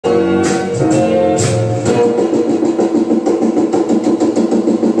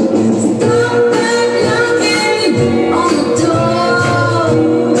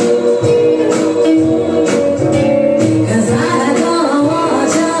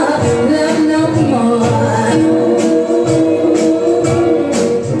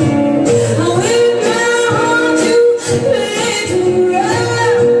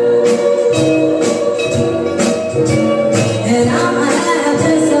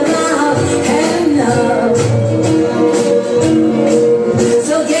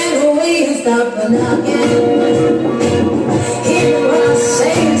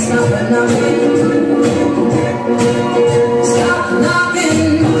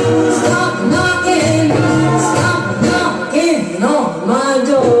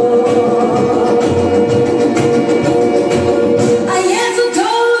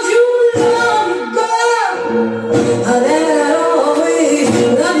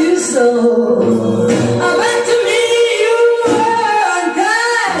soul. Back to me you were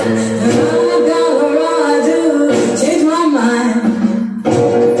unkind, and I'm gonna run to change my mind.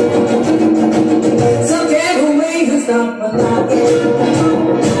 So get away and stop a knocking.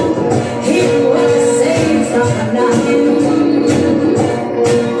 Hear what I say, stop a knocking.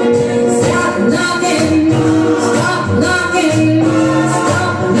 Stop knocking, stop knocking,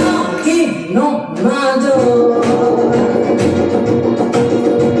 stop knocking on my door.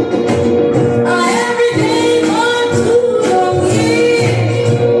 Every day for 2 long years,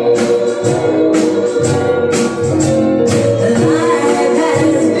 the life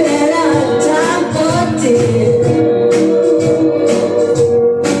has been a time for tears.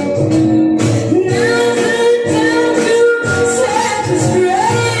 Now's the time to set me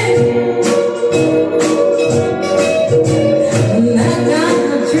straight. And that kind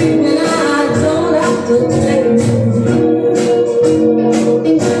of treatment I don't have to take.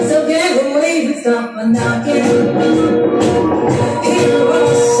 So get away and stop a knocking. Hear what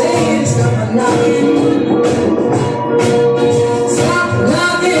I say, stop a knocking. Stop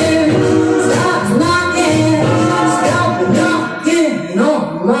knocking, stop knocking, stop knocking on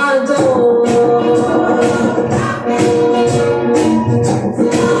my door.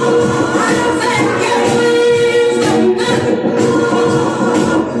 I said get away and stop knocking.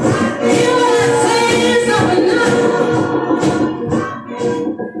 Hear what I say, stop a knocking.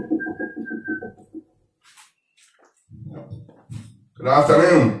 Good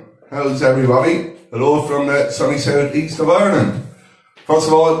afternoon. How's everybody? Hello from the sunny southeast of Ireland. First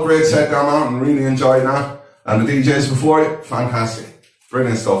of all, great set down mountain, really enjoyed that. And the DJs before you, fantastic.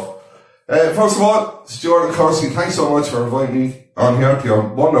 Brilliant stuff. First of all, Stuart and Kirsty, thanks so much for inviting me on here to your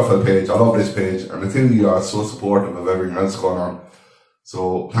wonderful page. I love this page, and the two of you are so supportive of everything that's going on.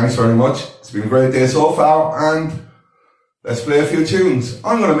 So thanks very much. It's been a great day so far, and let's play a few tunes.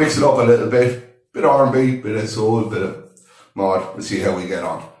 I'm going to mix it up a little bit. Bit of R&B, bit of soul, bit of mod. We'll see how we get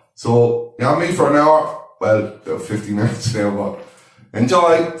on. So, you have me for an hour. Well, about 50 minutes now, but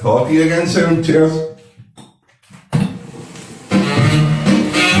enjoy. Talk to you again soon. Cheers.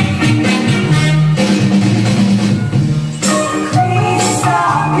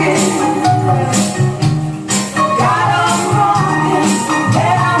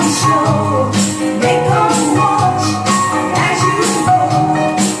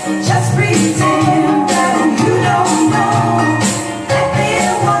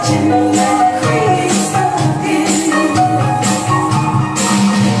 Watching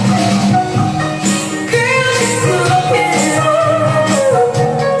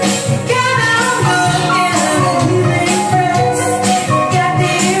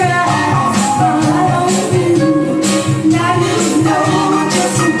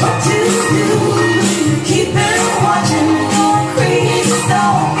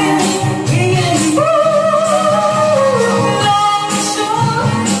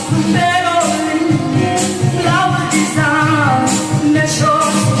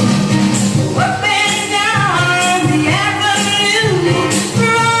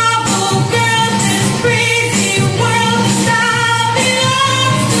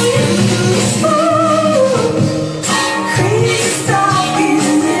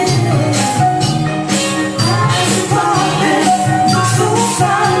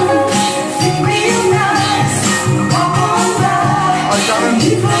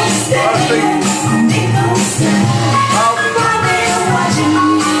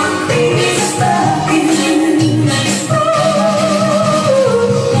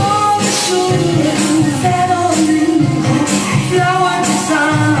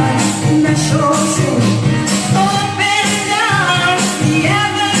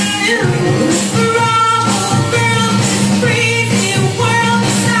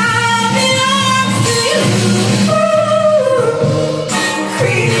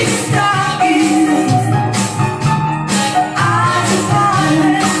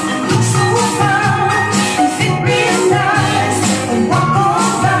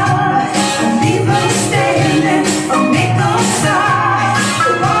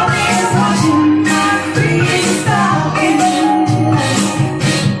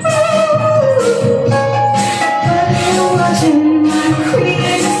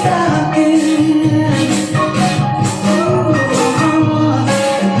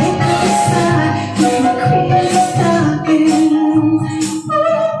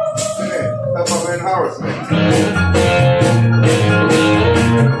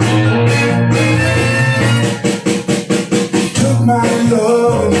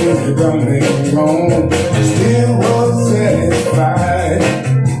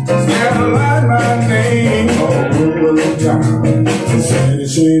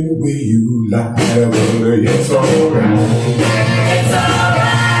the way you lie, but it's alright. It's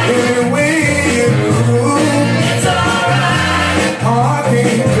alright. Any way you do, It's alright. I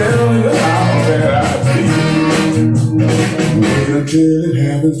can't tell you how bad I feel. Wait until it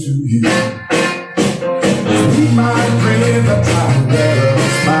happens to you. Keep my friends, I try to let her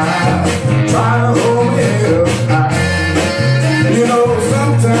smile, try to hold my head up high. You know,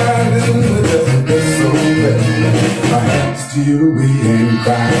 sometimes it's just so bad. My hands steal away and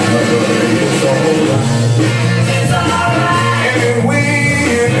cry, but it's alright. It's alright. Any way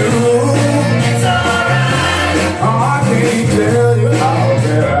you do, It's alright. I can't tell you how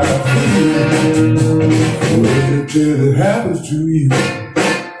bad I feel. Wait until it happens to you.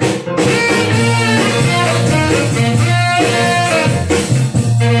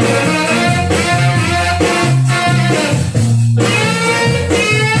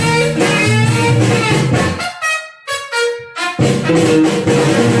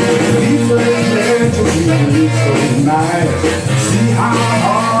 So nice, see how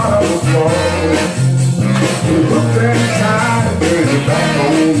hard I was born. You looked at time and turned it back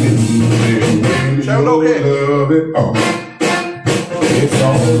on me. Sound okay? Love it all. It's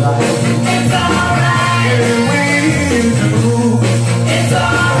alright. It's alright. Any way you do. It's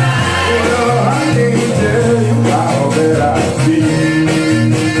alright. Well, I can't tell you how bad I feel.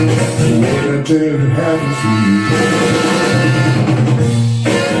 Wait until it happens to you.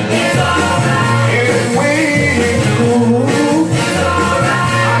 It's alright. Any way you do. It's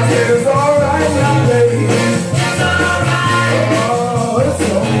alright. I said it's alright now, baby. It's alright. Oh, it's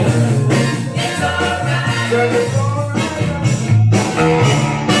alright. It's alright. Said it's alright.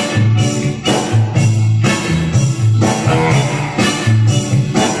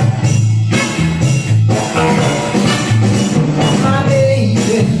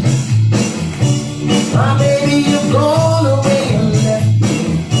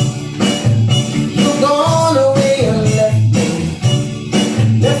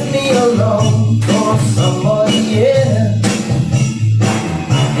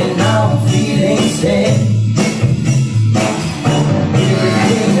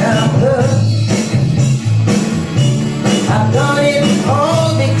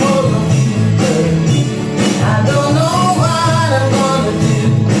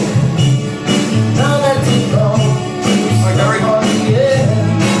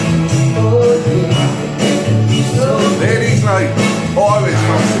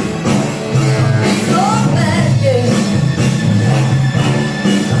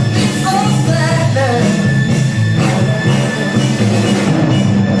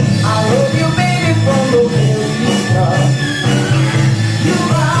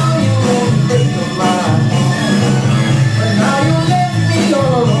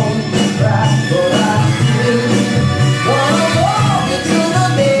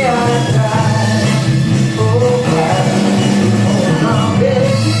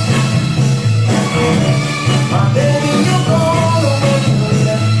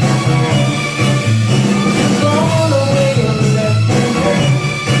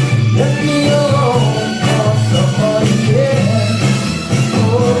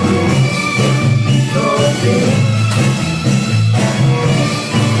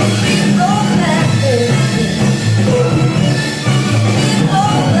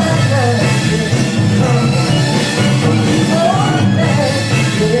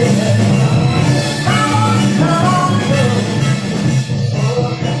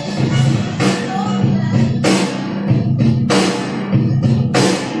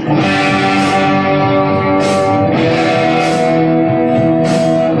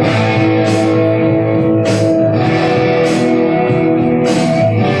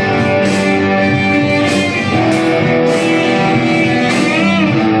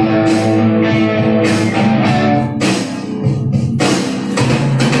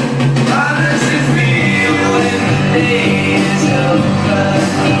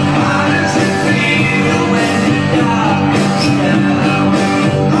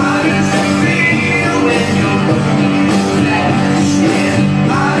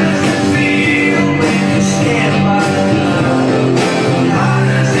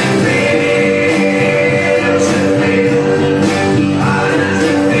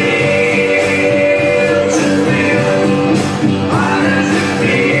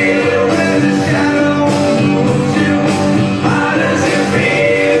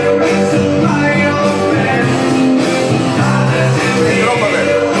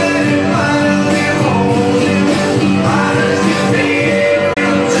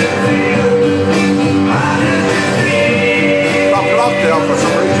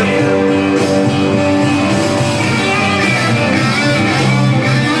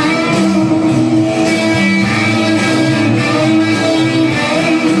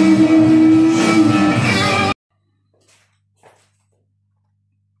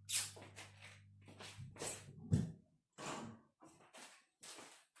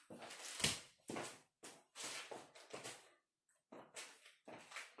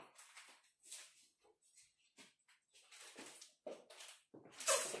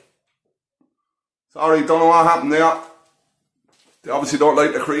 Sorry, don't know what happened there. They obviously don't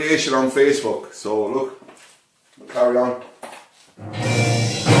like the creation on Facebook, so look, we'll carry on.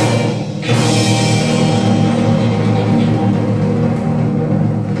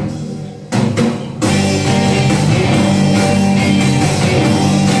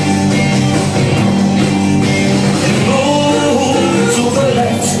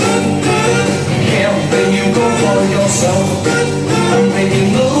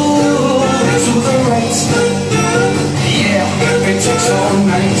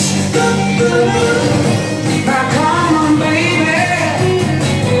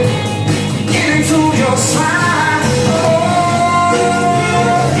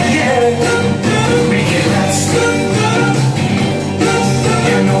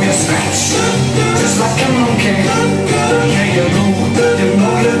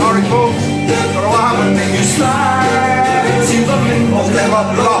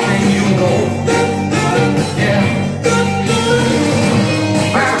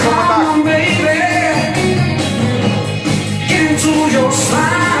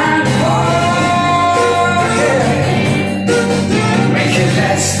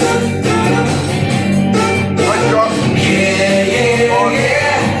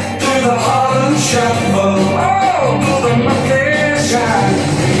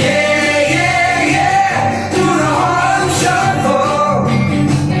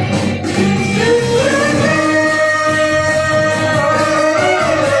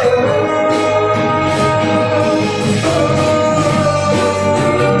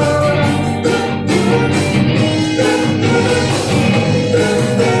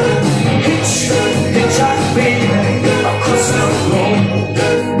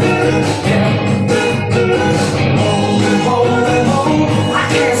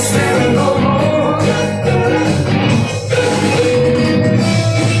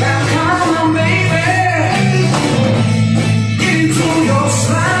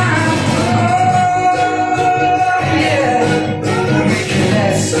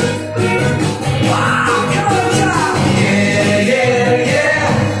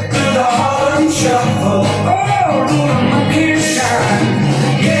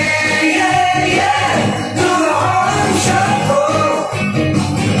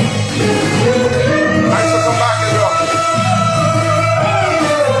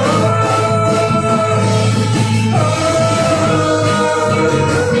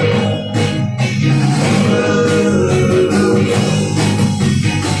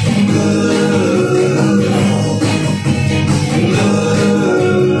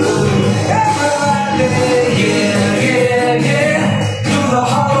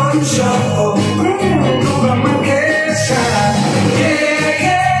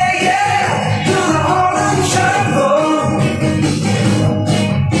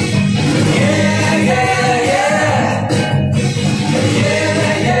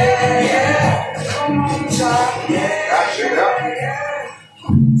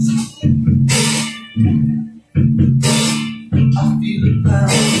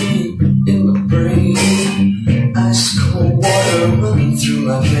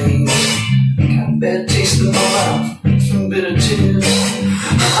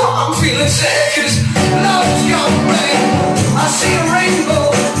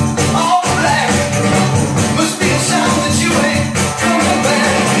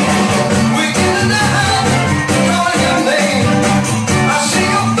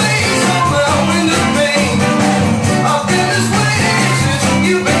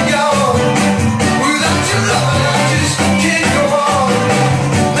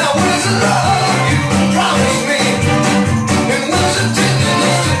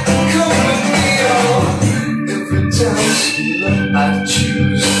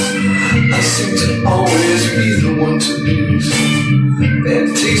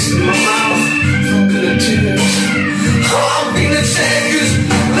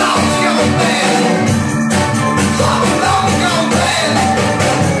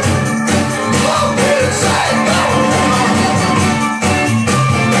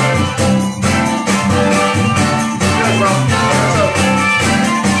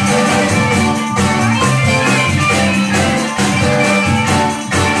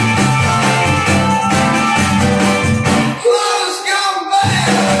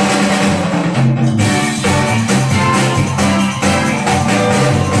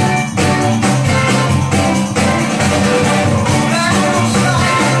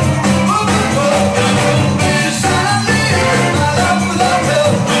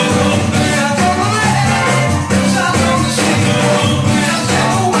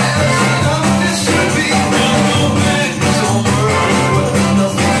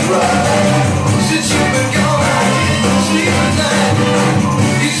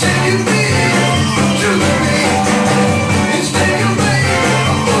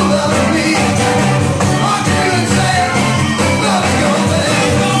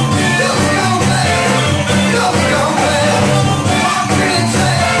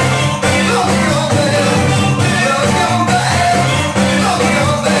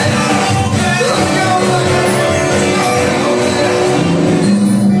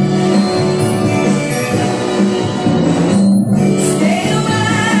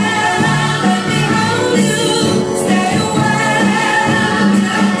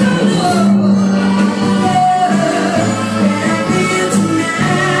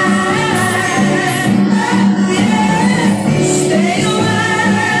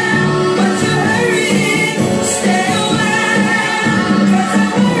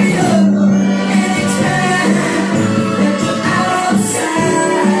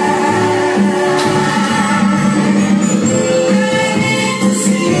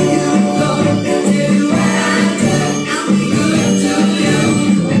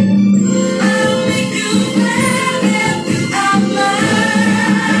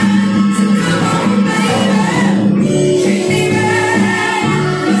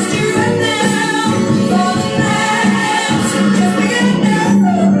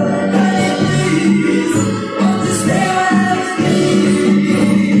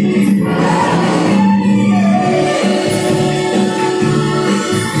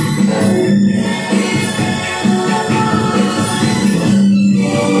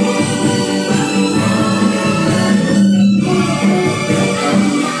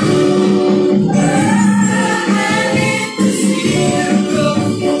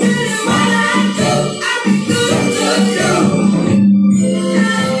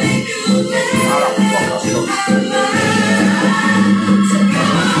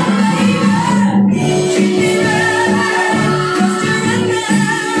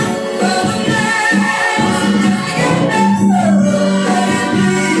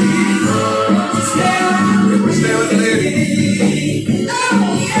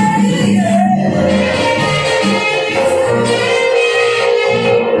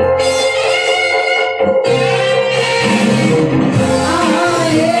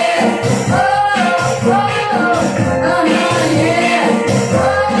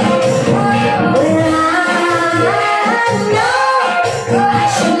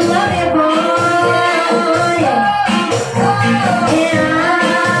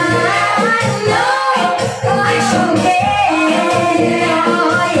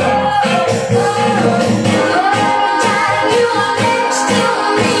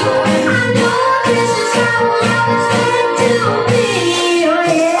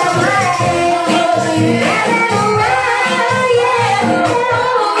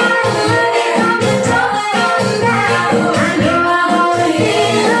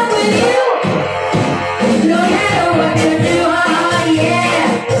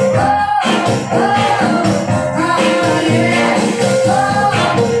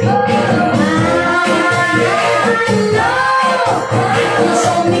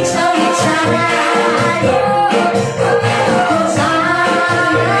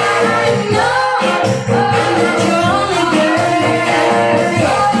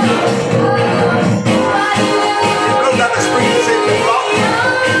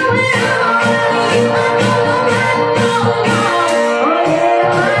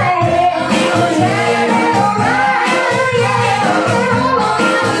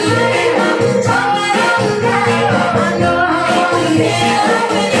 You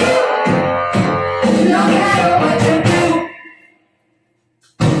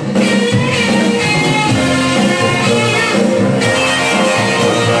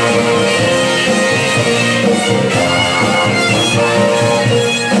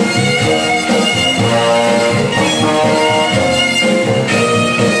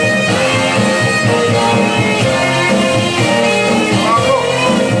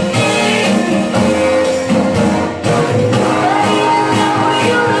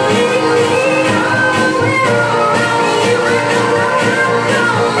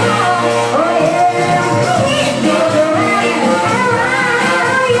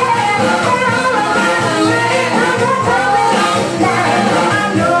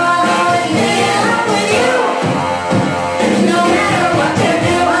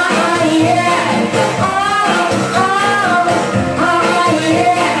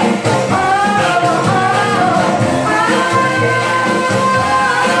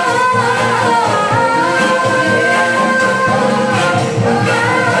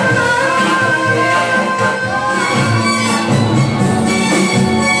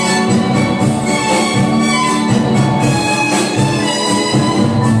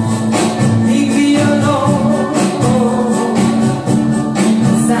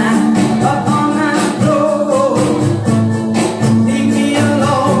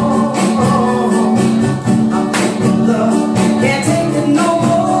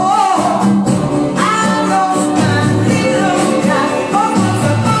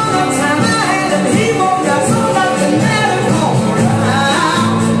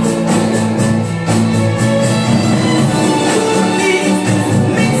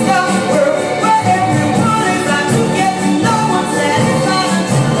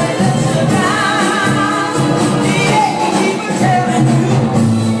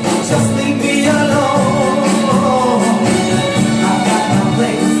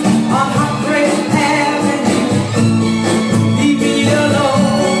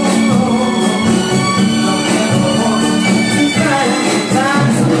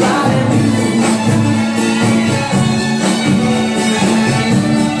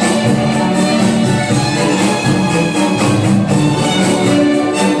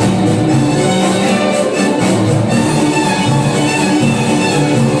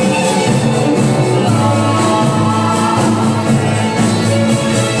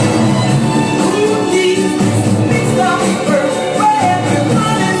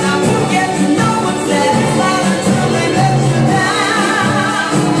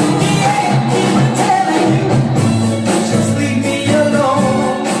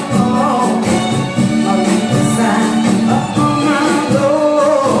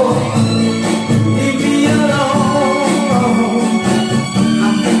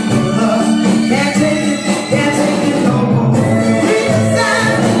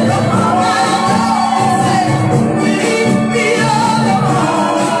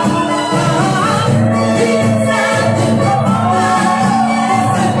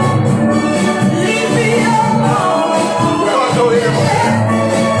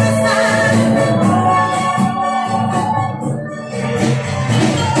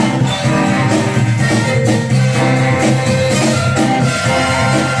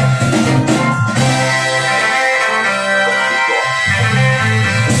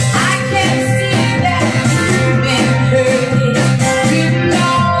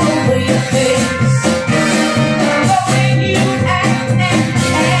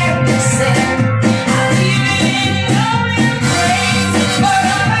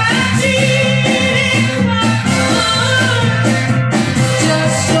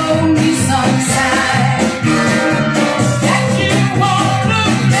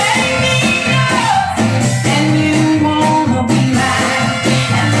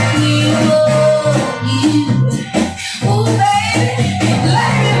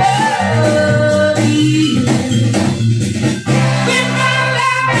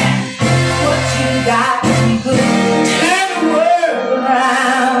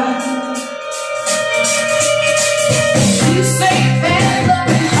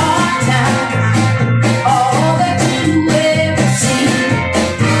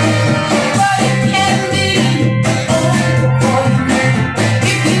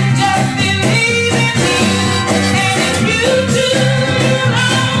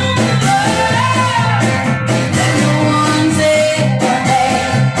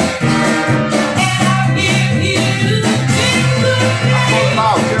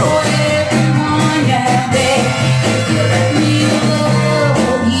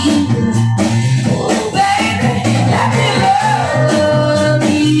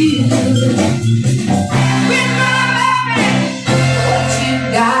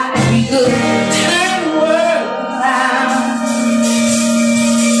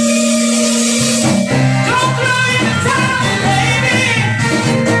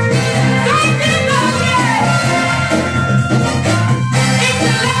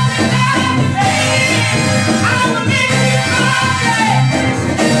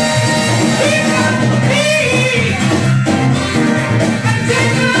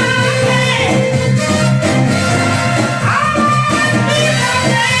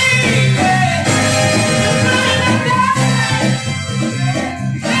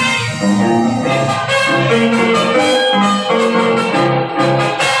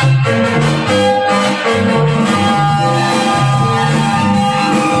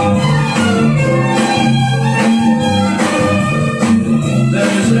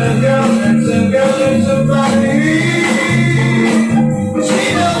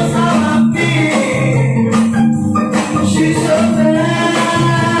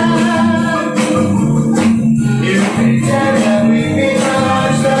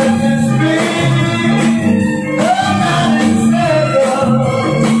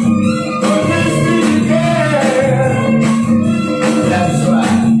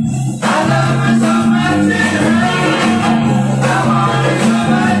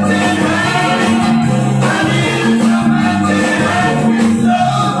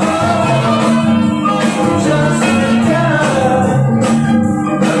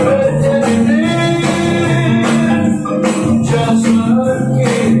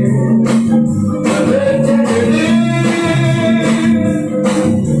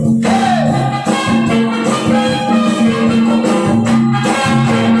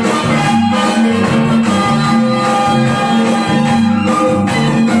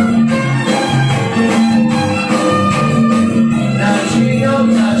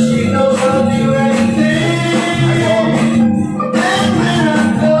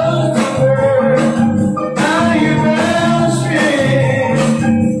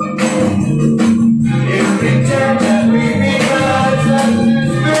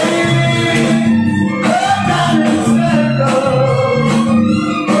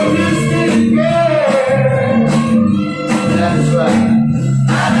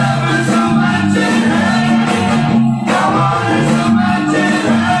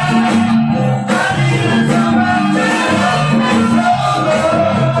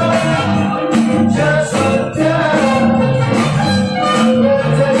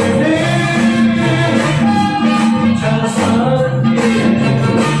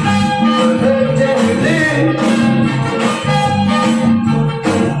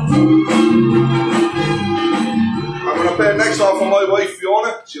next one for my wife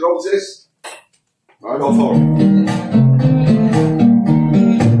Fiona. She loves this. I love her.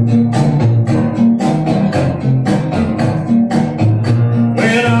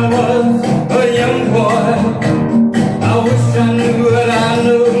 When I was a young boy, I wish I knew what I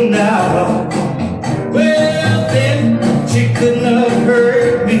know now. Well, then she couldn't have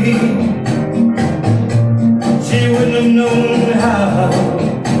hurt me. She wouldn't have known how.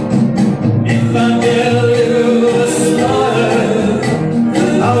 If I did a little smarter,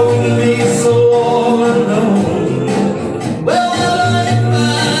 I wouldn't be so all alone.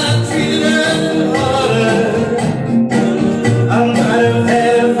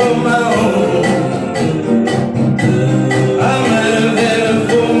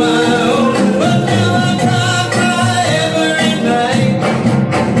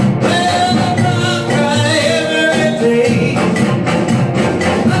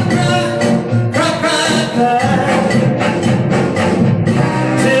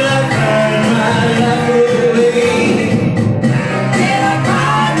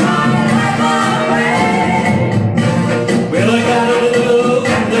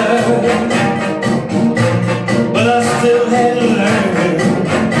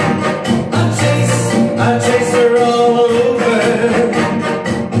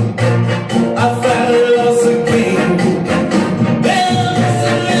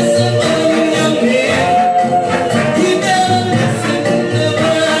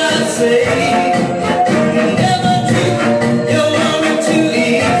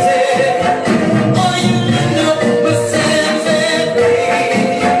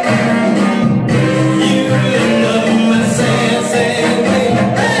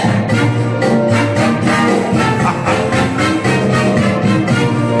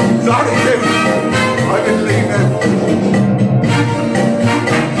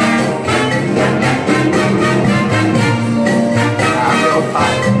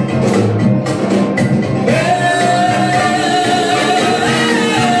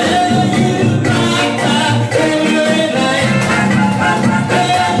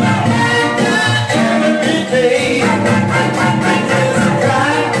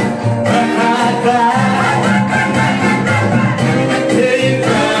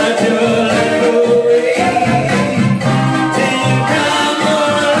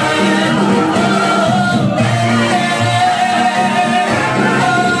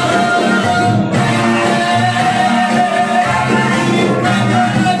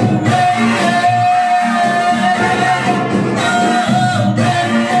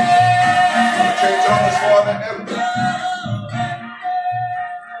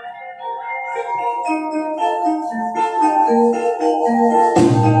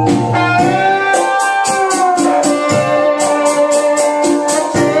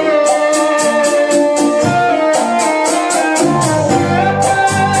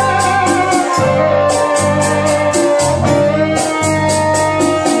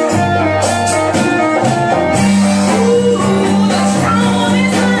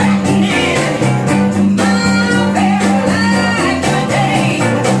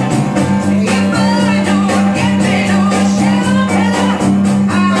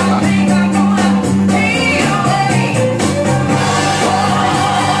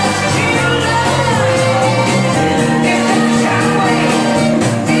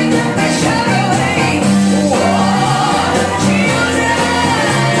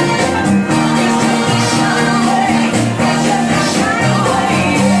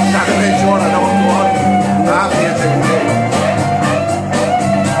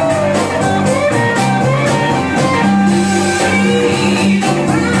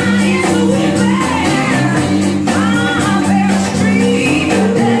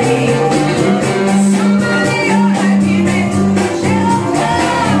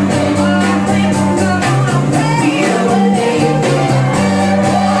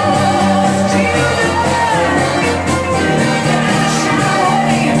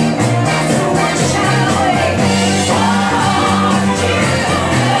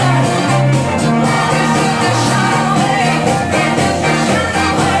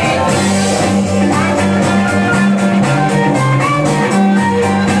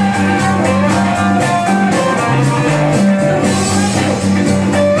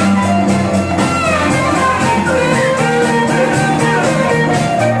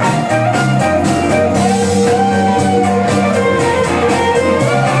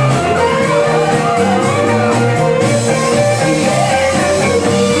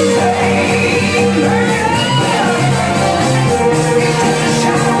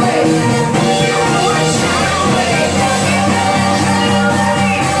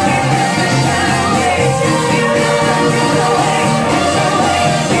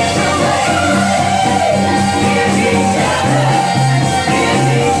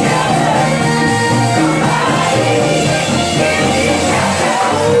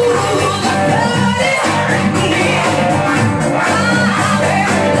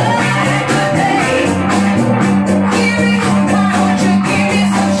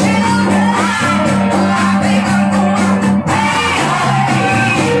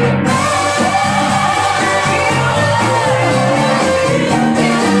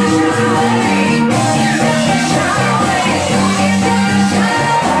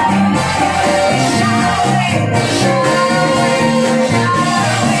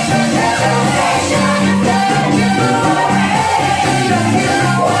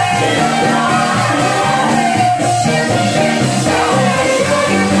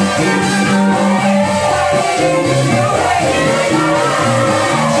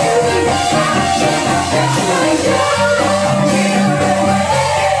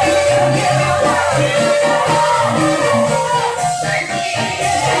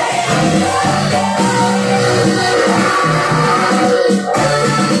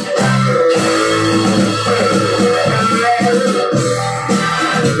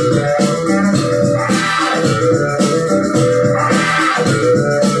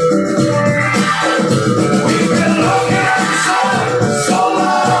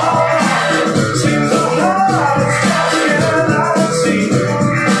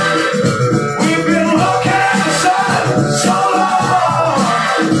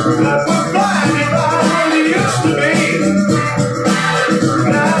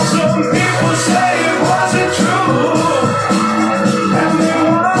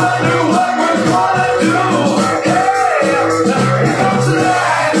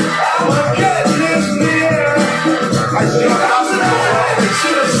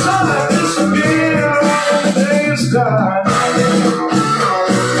 start.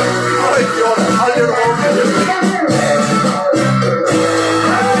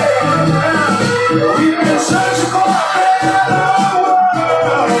 We've been searching for a better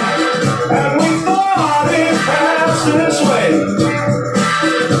world, and we thought it passed this way.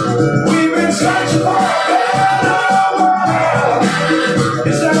 We've been searching for a better world.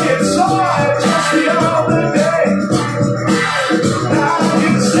 It's like it saw it just the other day. Now you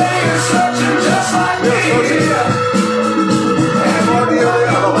can say you're searching just like me. And what do you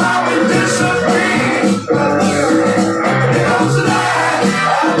know how we disagree? Here comes the night,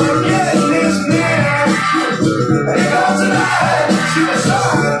 Armageddon is near. Here comes the night, see the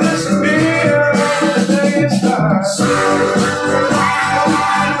sun disappear. The day is dark.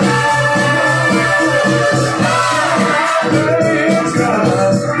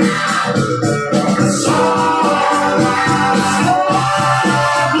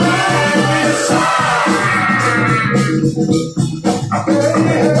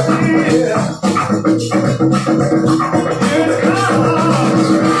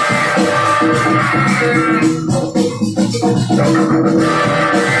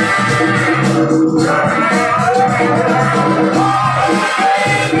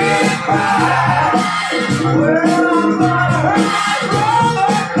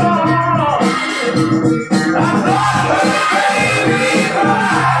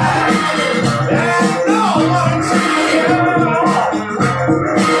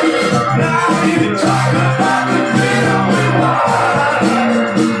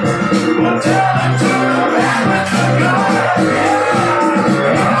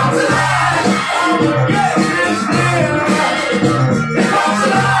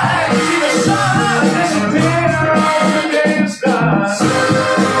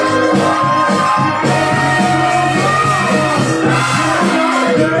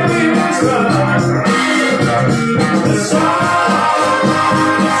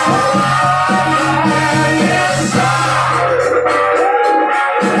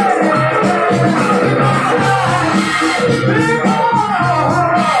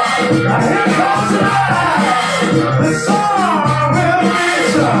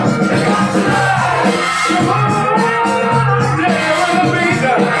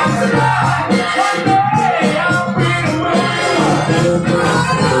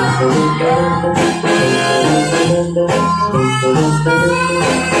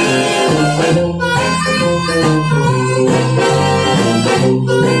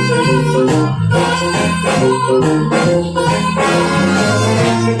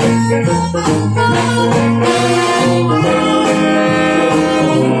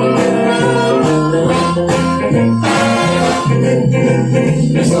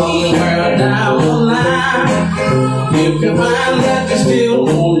 Somewhere down the line, if you find that you still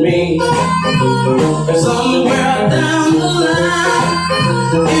want me. Somewhere down the line,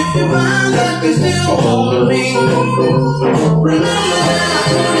 if you find that you still want me. Remember that I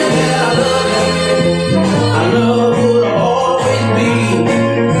told you that I love you. I love you to always be.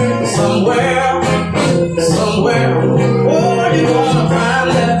 Somewhere, oh, you're gonna find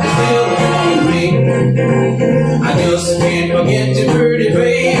that you still want me. I just can't forget you, pretty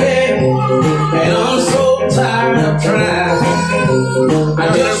baby, and I'm so tired of trying. I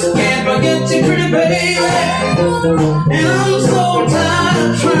just can't forget you, pretty baby, and I'm so tired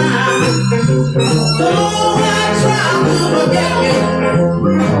of trying. The more I try to forget you,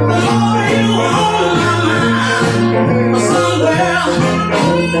 the more you on my mind.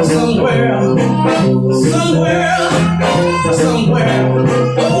 Somewhere,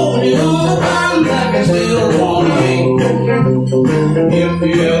 oh, you're gonna find that you still want me. If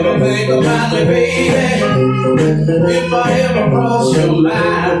you ever think about me, baby, if I ever cross your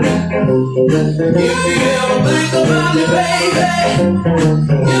mind, if you ever think about me, baby,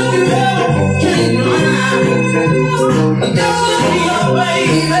 if you ever change your mind, just let me know,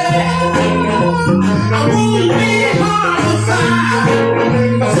 baby. I won't be hard to find.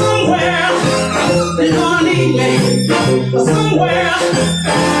 Somewhere you're gonna need me. Somewhere,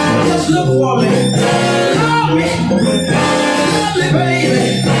 just look for me. Love me. Baby,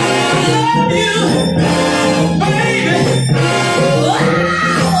 I love you, baby,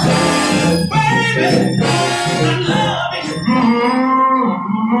 baby, I love you.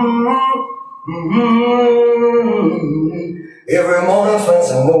 Every morning spends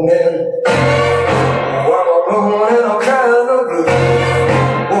a moment while I'm alone and I'm kind of blue.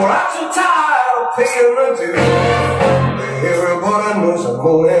 Well, I'm so tired of paying the dues. Everybody knows I'm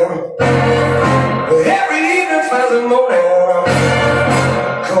moaning. Every evening spends a moment.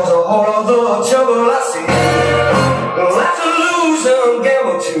 All of the trouble I see, that's a losing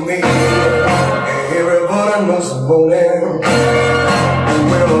gamble to me. Everybody knows knows morning.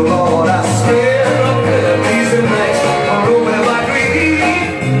 Well, Lord, I spend a days and nights all over my dream.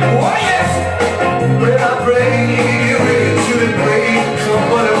 Oh yes, when I pray, really truly pray,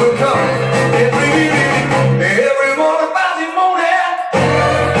 somebody will come every morning, Friday morning.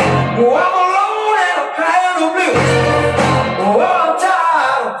 Oh, I'm alone and I'm crying the blues. Oh, I'm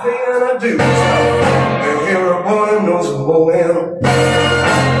tired of paying the dues. Everybody knows morning.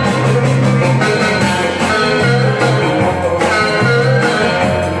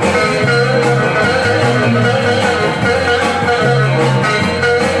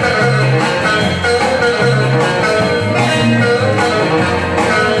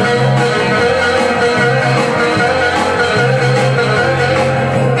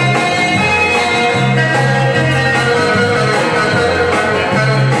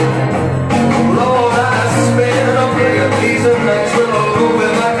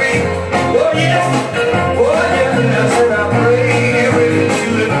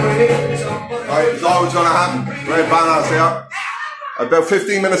 About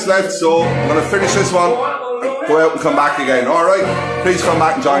 15 minutes left, so I'm going to finish this one and go out and come back again. Alright? Please come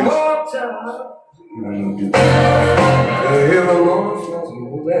back and join us.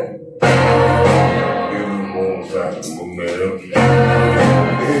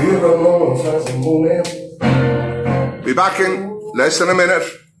 Be back in less than a minute.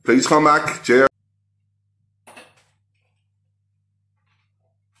 Please come back. Cheers.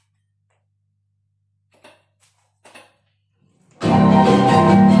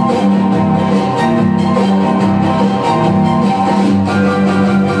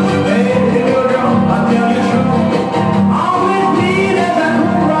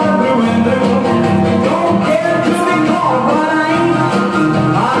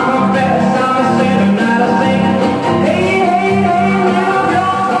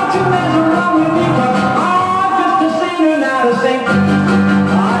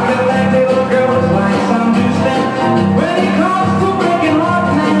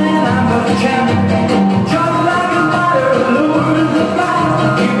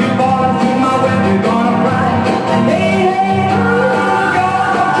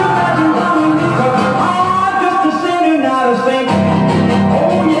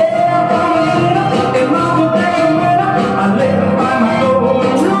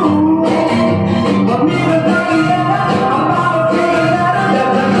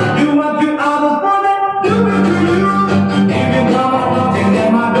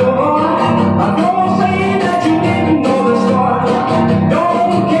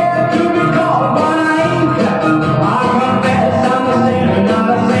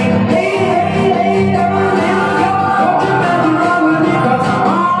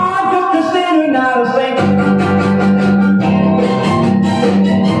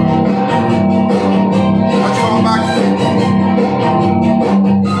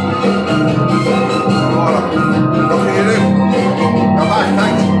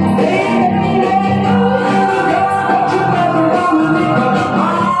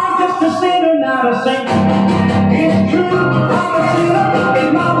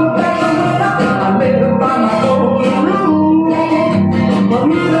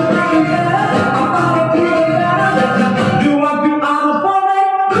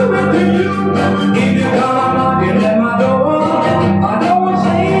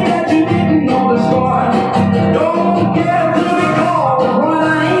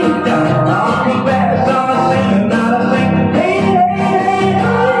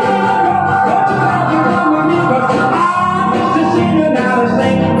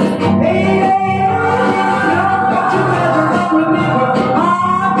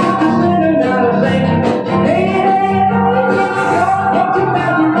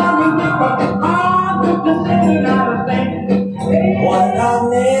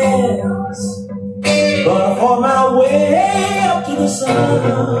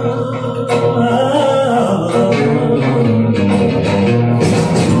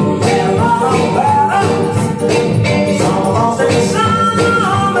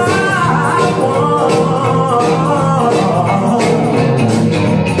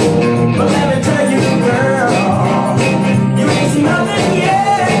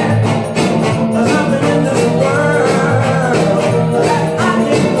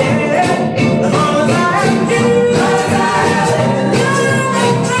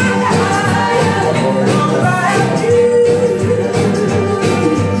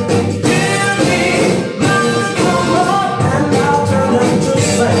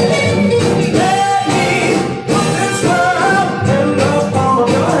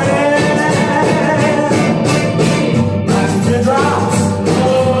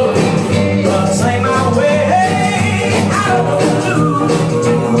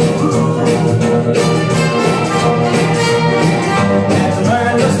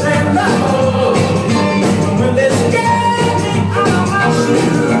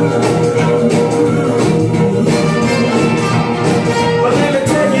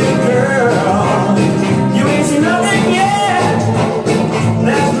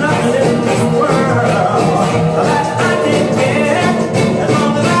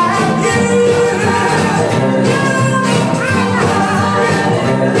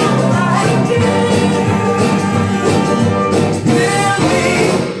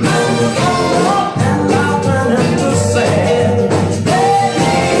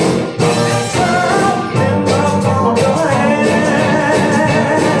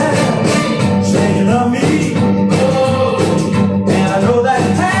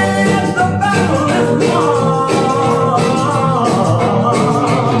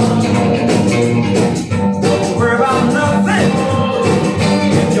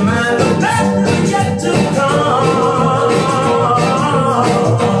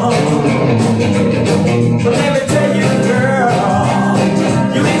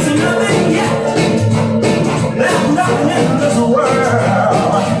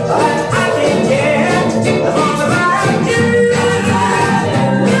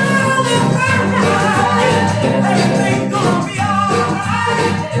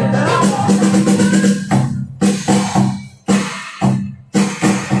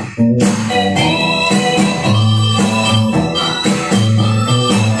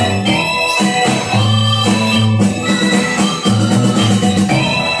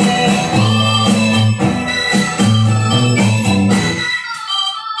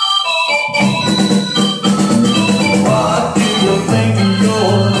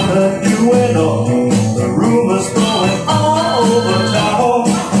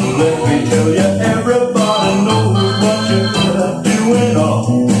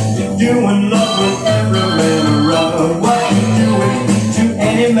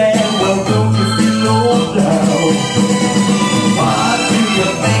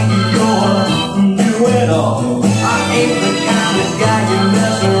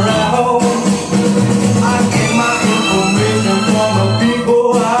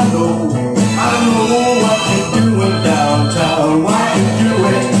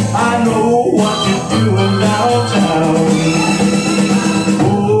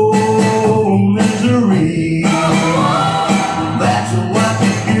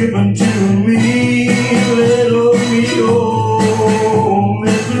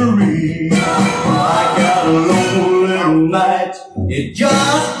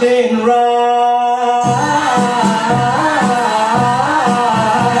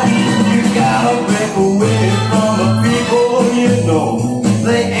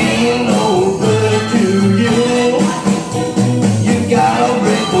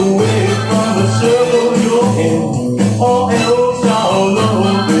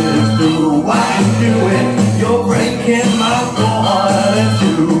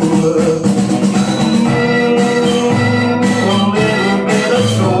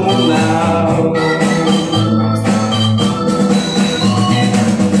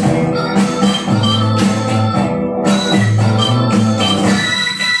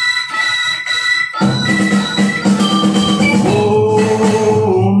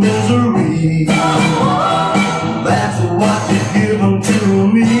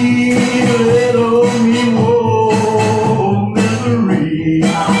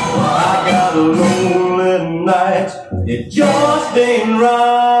 I got lonely nights, it just ain't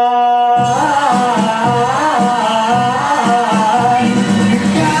right. You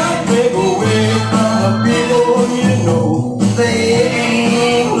gotta break away from the people you know, they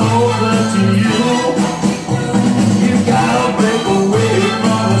ain't no good to you. You gotta break away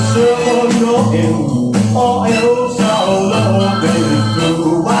from the circle you're in, or else our love is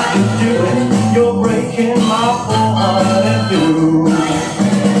through. Why you do it? You're breaking my heart in two.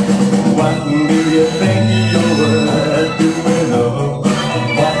 What do you think you were doing?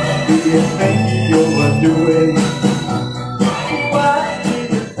 What do you think you were doing? What do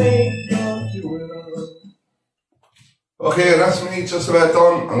you think you're doing? Okay, that's me just about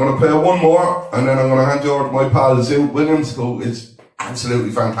done. I'm going to play one more and then I'm going to hand you over to my pal Sue Williams, who is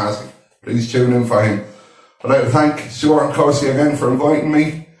absolutely fantastic. Please tune in for him. I'd like to thank Stuart and Kirsty again for inviting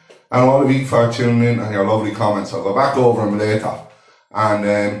me, and all of you for tuning in and your lovely comments. I'll go back over them later.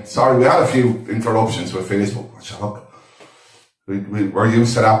 And sorry, we had a few interruptions with Facebook. Look, we're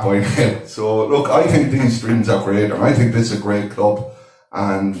used to that by now. So look, I think these streams are great, and I think this is a great club,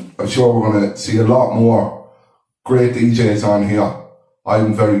 and I'm sure we're going to see a lot more great DJs on here. I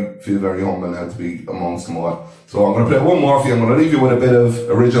feel very humble now to be amongst them all. So I'm going to play one more for you. I'm going to leave you with a bit of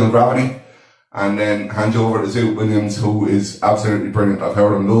original gravity, and then hand you over to Zoot Williams, who is absolutely brilliant. I've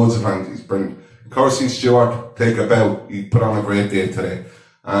heard him loads of times. He's brilliant. Kirsty Stewart, take a bow. You put on a great day today.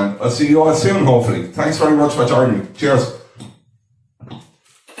 And I'll see you all soon, hopefully. Thanks very much for joining me. Cheers.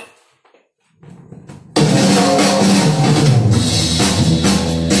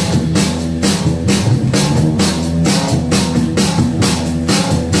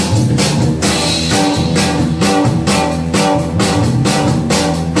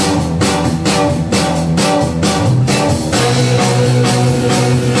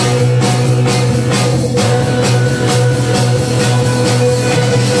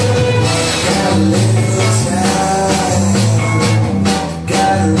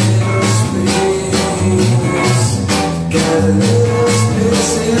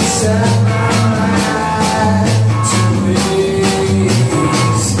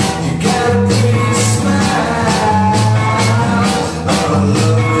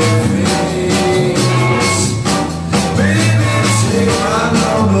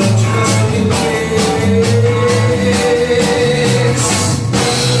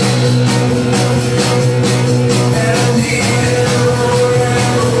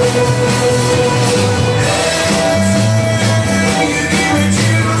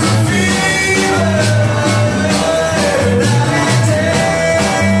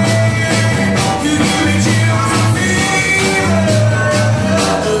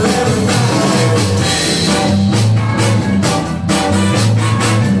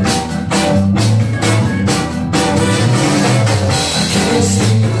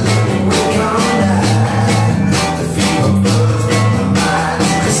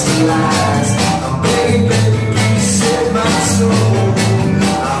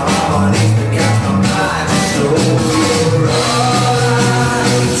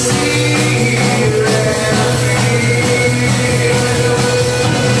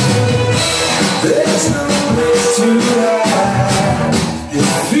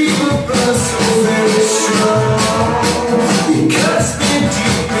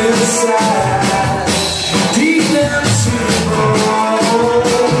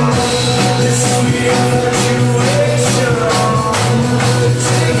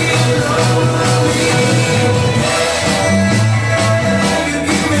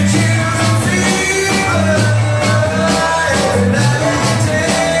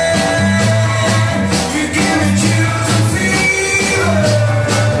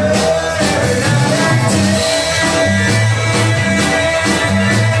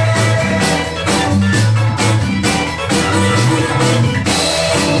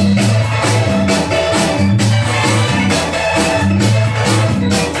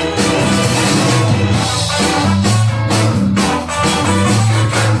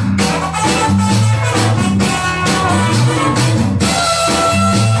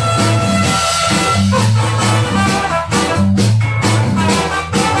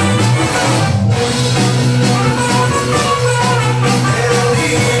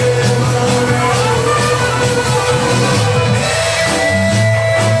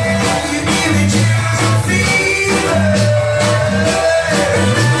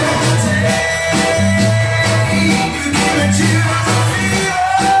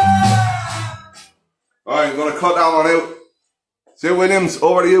 cut that one out. Zoot Williams,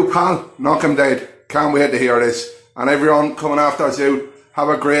 over to you, pal. Knock him dead. Can't wait to hear this. And everyone coming after Zoot, have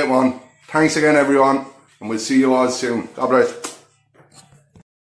a great one. Thanks again, everyone. And we'll see you all soon. God bless.